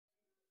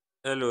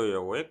Hello,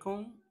 you're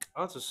welcome.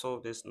 How to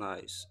solve this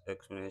nice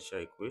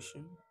exponential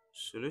equation?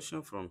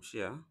 Solution from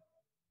here,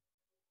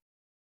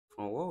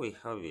 from what we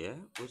have here,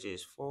 which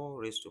is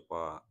 4 raised to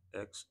power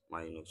x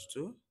minus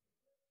 2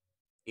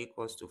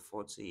 equals to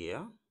 40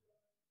 here.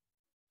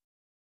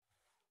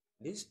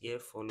 This here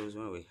follows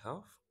when we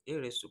have a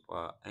raised to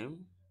power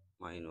m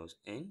minus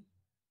n,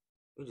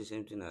 which is the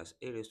same thing as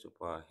a raised to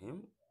power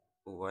m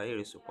over a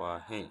raised to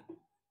power n.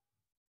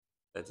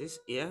 That is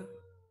here,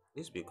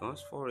 this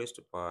becomes 4 raised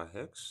to power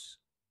x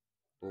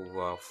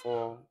over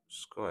 4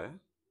 square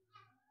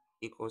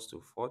equals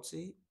to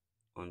 40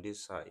 on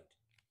this side.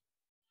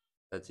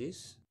 That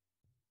is,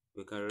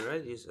 we can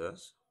rewrite this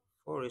as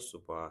 4 raised to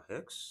power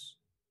x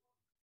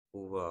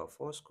over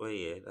 4 square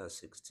here, that's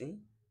 16,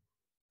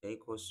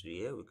 equals to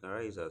here, we can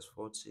write this as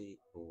 40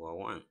 over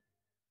 1.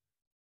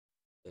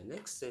 The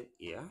next step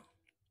here,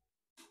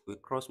 we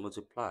cross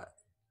multiply.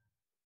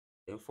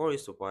 Then 4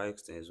 raised to power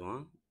x times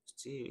 1,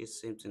 still is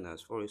same thing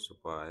as 4 raised to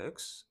power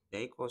x,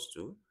 then equals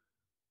to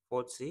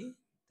 40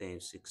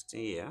 times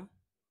 16 here.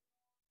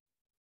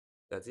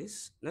 That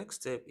is, next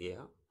step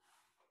here,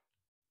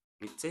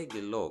 we take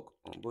the log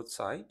on both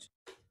sides,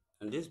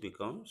 and this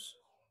becomes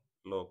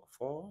log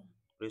 4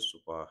 raised to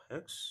power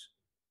x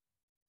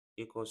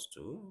equals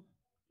to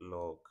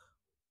log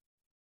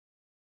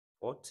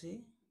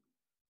 40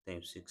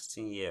 times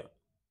 16 here.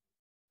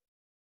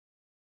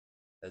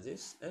 That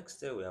is, next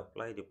step we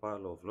apply the power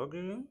law of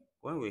logarithm.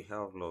 When we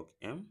have log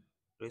m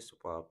raised to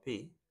power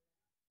p,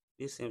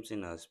 this same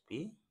thing as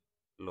p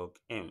log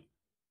m.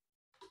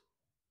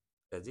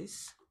 That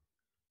is,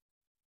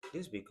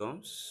 this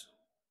becomes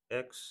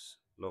x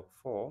log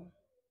 4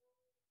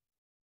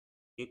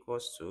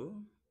 equals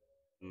to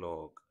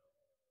log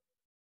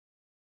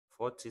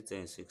 40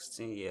 times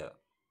 16 here.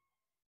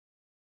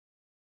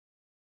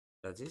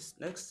 That is,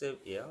 next step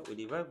here, we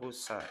divide both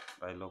sides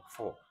by log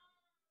 4.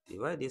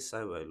 Divide this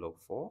side by log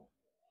 4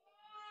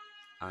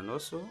 and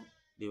also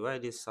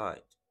divide this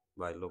side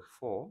by log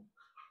 4.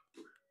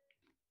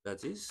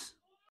 That is,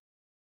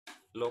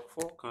 log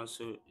 4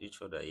 cancel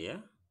each other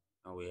here,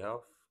 and we have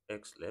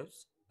x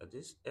left. That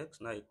is,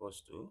 x now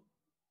equals to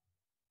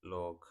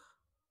log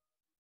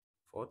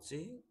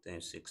 40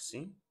 times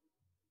 16,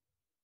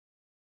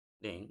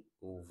 then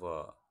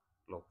over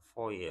log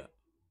 4 here.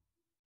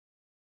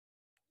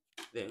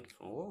 Then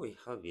from what we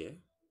have here,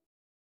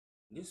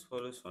 this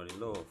follows from the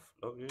law of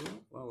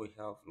logarithm when we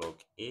have log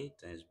a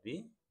times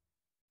b,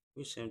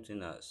 which same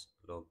thing as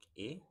log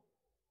a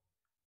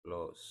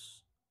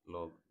plus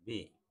log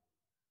b.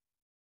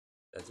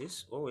 That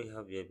is, what we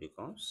have here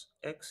becomes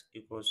x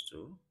equals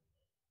to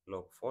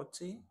log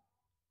 40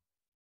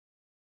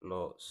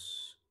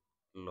 plus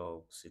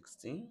log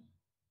 16,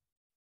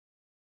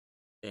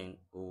 then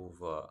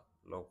over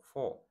log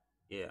 4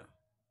 here.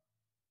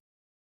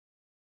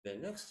 The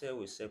next step,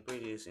 we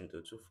separate this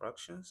into two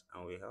fractions,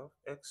 and we have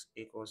x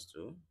equals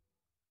to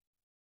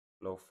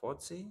log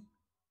 40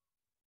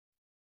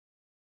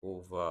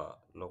 over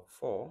log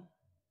 4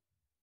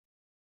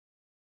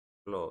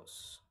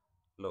 plus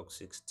log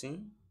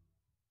 16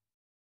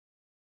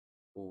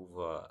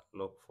 over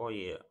log 4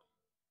 here.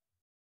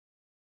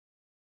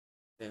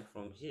 Then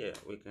from here,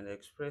 we can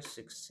express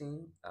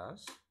 16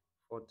 as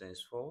 4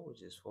 times 4,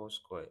 which is 4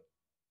 squared.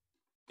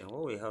 Then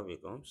what we have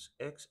becomes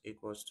x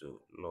equals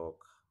to log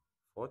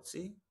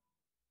 40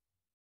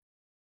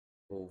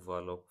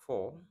 over log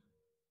 4,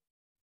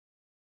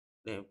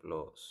 then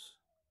plus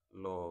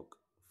log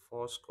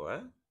 4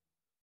 square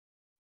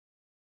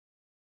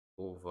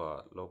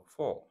over log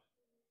 4.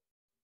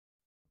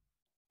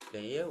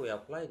 Then here we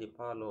apply the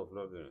power law of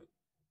logarithm.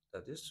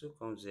 That this 2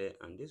 comes here,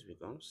 and this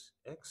becomes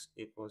x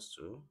equals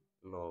to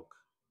log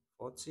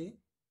 40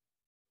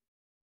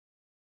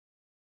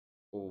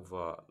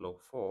 over log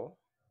 4,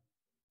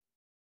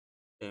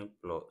 then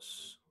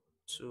plus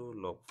 2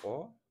 log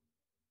 4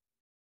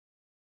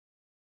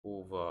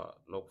 over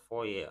log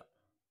 4 here.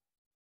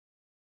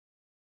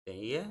 Then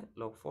here,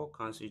 log 4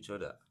 cancel each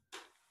other.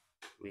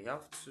 We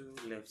have 2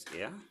 left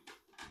here.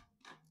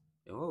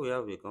 Then what we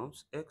have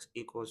becomes x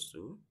equals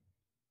to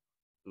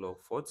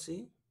log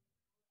 40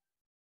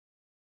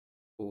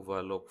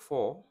 over log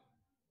 4,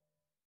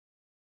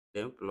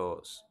 then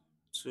plus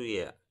 2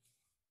 here.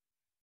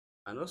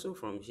 And also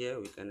from here,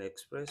 we can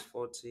express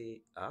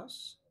 40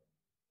 as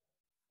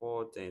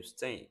 4 times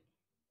 10.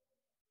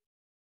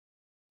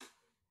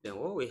 Then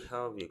what we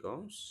have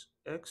becomes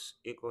x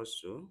equals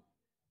to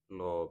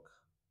log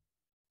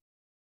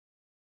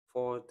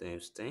 4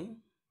 times 10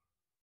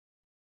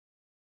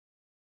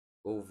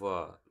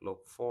 over log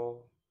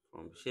 4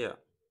 from here.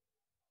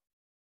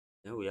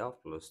 Then we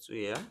have plus 2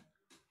 here.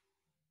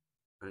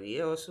 And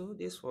here also,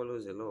 this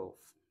follows the law of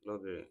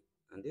logarithm.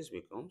 And this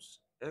becomes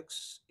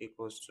x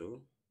equals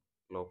to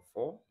log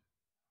 4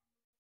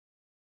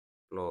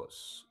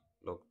 plus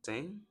log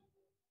 10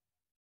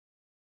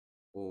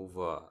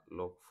 over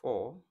log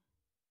 4,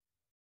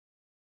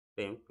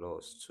 then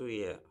plus 2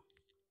 here.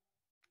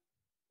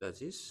 That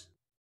is,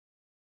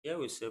 here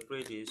we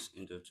separate this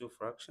into two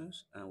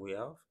fractions, and we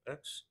have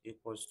x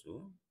equals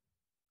to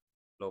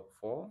log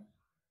 4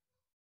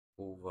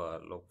 over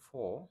log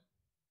 4,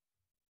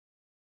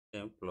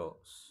 then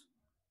plus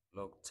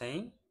log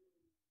 10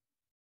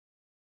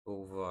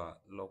 over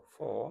log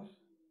 4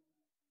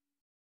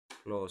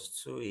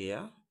 plus 2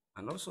 here,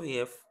 and also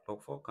here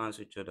log 4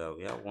 cancel each other,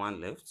 we have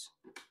 1 left,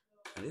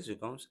 and this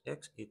becomes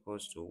x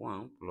equals to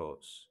 1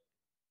 plus,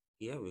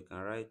 here we can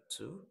write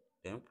 2,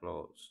 then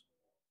plus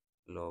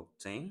log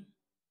 10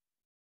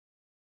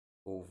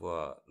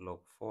 over log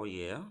 4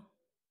 here.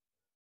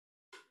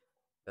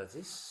 That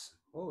is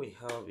what we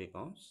have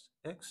becomes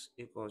x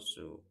equals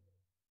to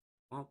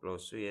 1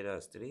 plus 2 here,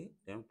 that's 3,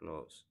 then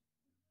plus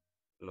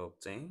log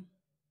 10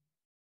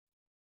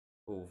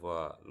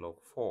 over log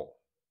 4.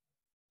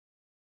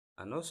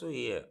 And also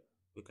here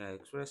we can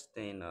express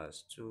 10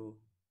 as 2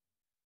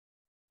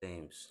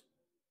 times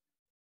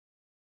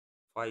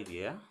 5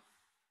 here.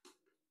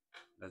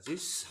 That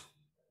is,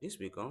 this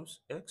becomes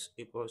x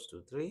equals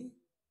to 3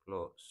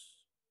 plus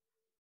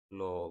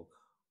log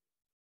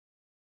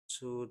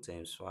 2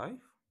 times 5,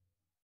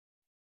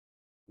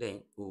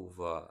 then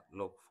over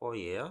log 4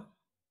 here.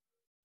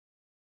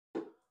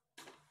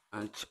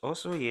 And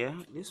also here,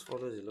 this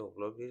follows the law of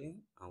logarithm,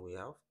 and we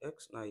have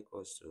x now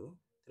equals to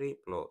 3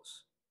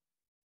 plus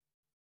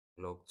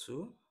log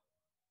 2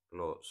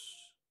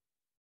 plus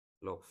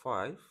log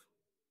 5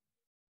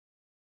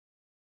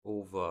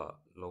 over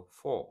log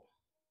 4,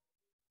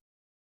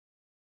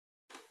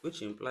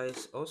 which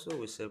implies also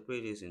we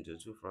separate this into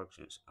two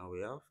fractions, and we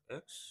have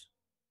x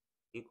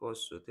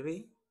equals to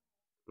 3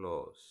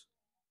 plus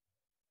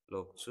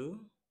log 2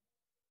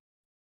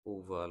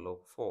 over log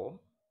 4,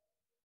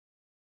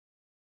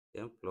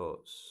 then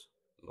plus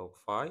log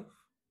 5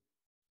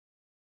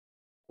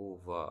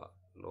 over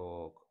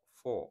log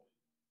 4.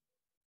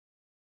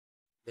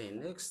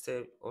 Then next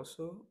step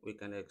also we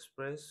can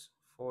express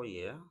 4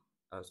 here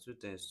as 2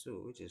 times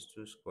 2, which is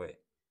 2 squared.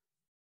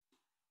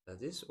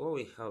 That is what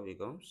we have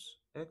becomes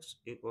x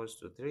equals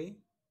to 3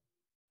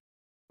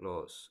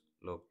 plus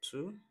log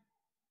 2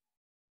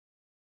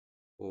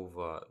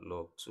 over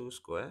log 2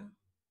 square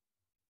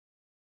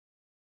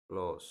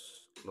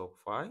plus log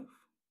 5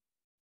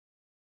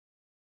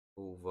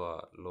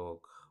 over log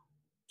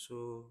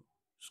 2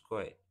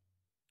 square.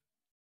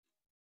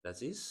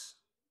 That is,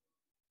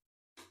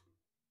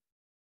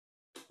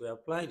 we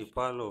apply the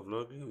power law of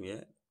logarithm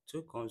here,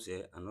 2 comes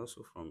here and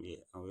also from here,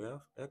 and we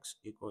have x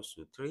equals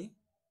to 3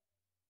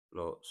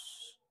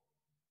 plus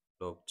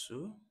log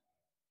 2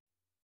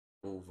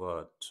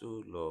 over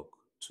 2 log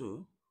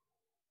 2,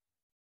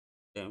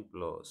 then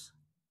plus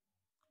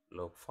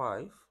log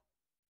 5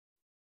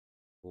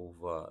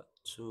 over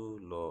 2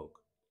 log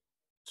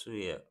 2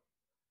 here,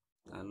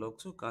 and log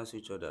 2 cancel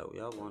each other, we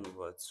have 1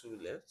 over 2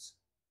 left.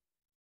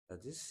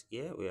 That is,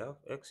 here we have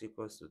x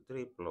equals to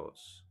 3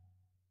 plus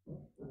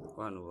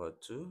 1 over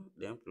 2,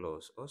 then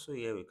plus, also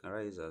here we can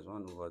write this as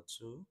 1 over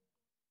 2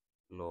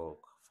 log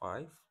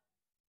 5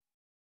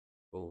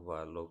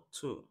 over log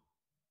 2.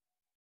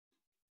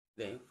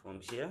 Then from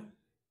here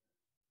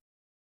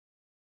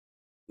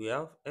we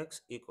have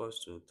x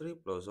equals to 3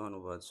 plus 1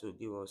 over 2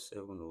 give us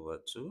 7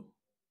 over 2,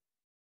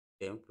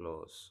 then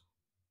plus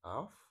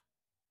half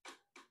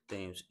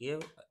times, here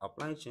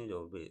applying change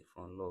of base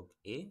from log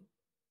a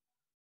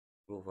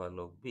over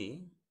log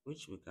b,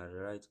 which we can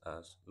write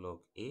as log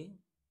a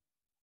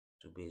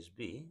to base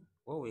b.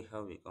 What we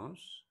have becomes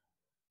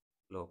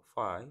log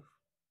 5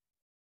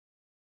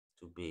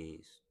 to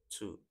base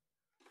 2.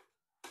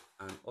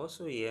 And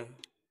also here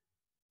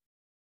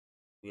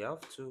we have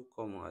 2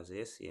 common as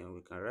LCM.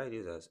 We can write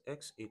this as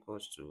x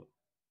equals to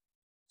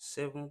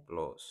 7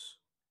 plus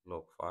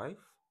log 5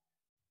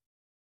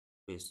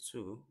 base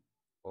 2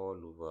 all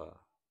over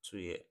 2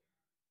 here.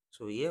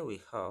 So here we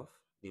have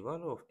the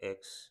value of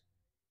x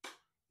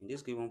in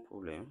this given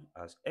problem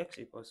as x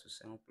equals to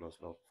 7 plus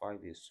log 5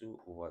 is 2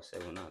 over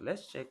 7. Now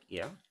let's check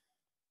here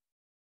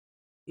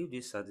if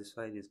this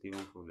satisfies this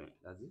given problem.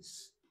 That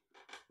is,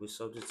 we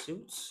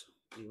substitute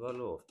the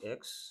value of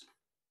x,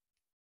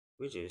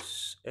 which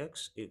is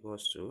x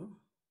equals to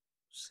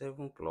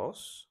 7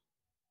 plus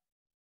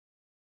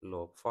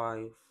log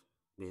 5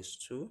 base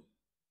 2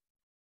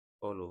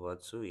 all over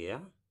 2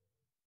 here.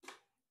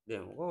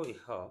 Then what we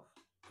have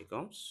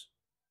becomes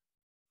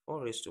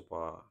 4 raised to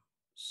power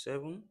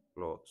 7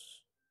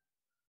 plus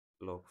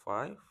log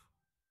 5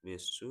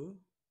 base 2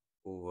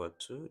 over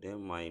 2,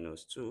 then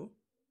minus 2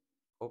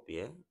 up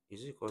here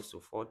is equals to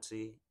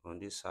 40 on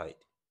this side.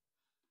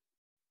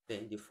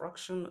 Then the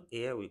fraction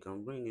here we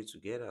can bring it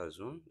together as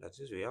one. That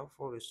is, we have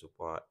 4 raised to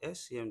power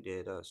LCM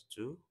there, that's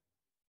 2.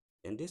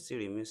 Then this still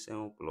remains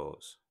 7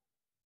 plus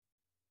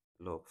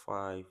log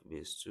 5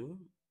 base 2,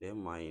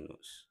 then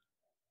minus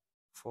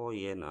 4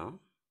 here now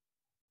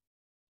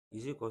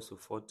is equals to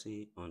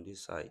 40 on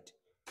this side.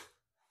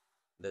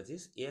 That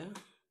is, here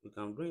we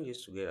can bring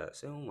this together.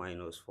 7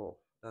 minus 4,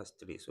 that's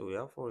 3. So we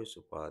have 4 raised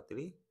to power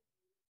 3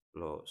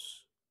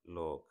 plus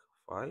log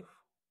 5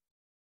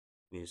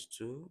 base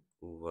 2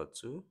 over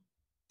 2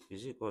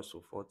 is equals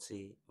to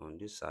 40 on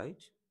this side.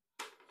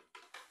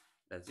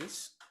 That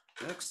is,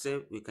 next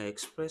step we can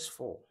express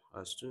 4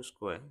 as 2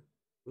 square,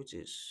 which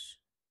is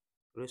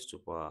raised to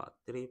power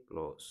 3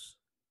 plus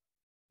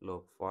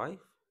log 5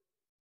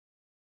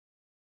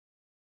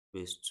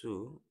 base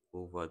 2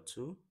 over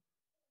 2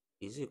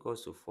 is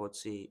equals to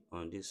 40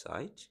 on this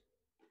side.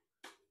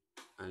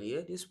 And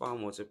here this power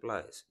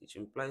multiplies. It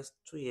implies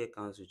 2 here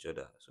cancel each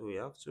other. So we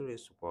have 2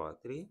 raised to power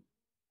 3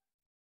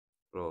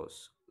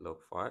 plus log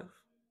 5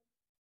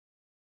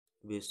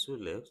 base 2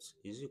 left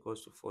is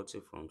equals to 40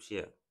 from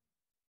here.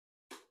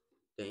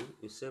 Then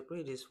we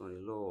separate this from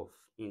the law of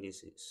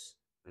indices.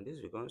 And this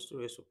becomes 2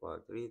 raised to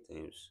power 3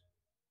 times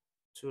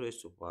 2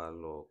 raised to power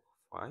log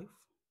 5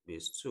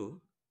 base 2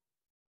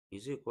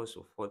 is equals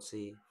to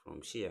 40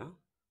 from here.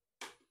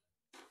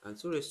 And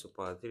 2 raised to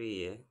power 3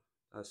 here,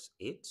 that's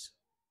 8.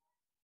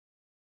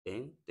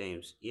 Then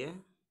times here,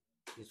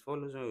 it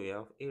follows when we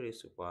have a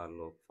raised to power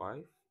log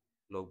 5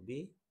 log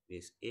b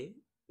base a,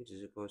 which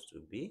is equals to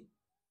b.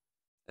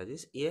 That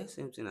is here,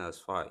 same thing as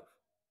 5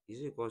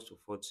 is equals to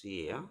 40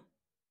 here.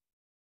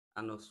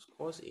 And of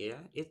course here,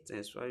 8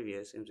 times 5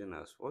 here, same thing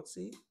as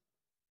 40,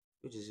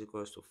 which is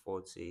equals to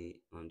 40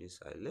 on this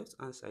side. Left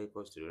hand side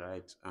equals to the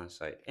right hand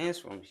side. Hence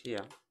from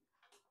here,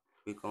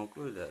 we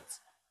conclude that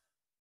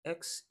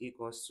x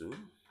equals to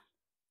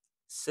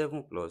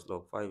 7 plus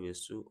log 5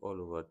 is 2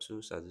 all over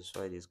 2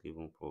 satisfy this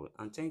given problem.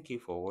 And thank you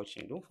for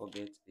watching. Don't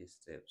forget these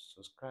steps.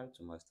 Subscribe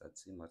to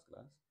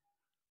MasterTMathsclass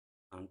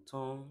and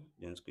turn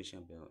the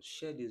notification bell.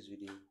 Share this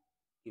video,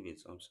 give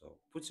it a thumbs up,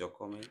 put your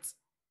comments,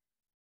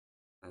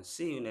 and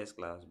see you next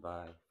class.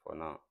 Bye for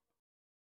now.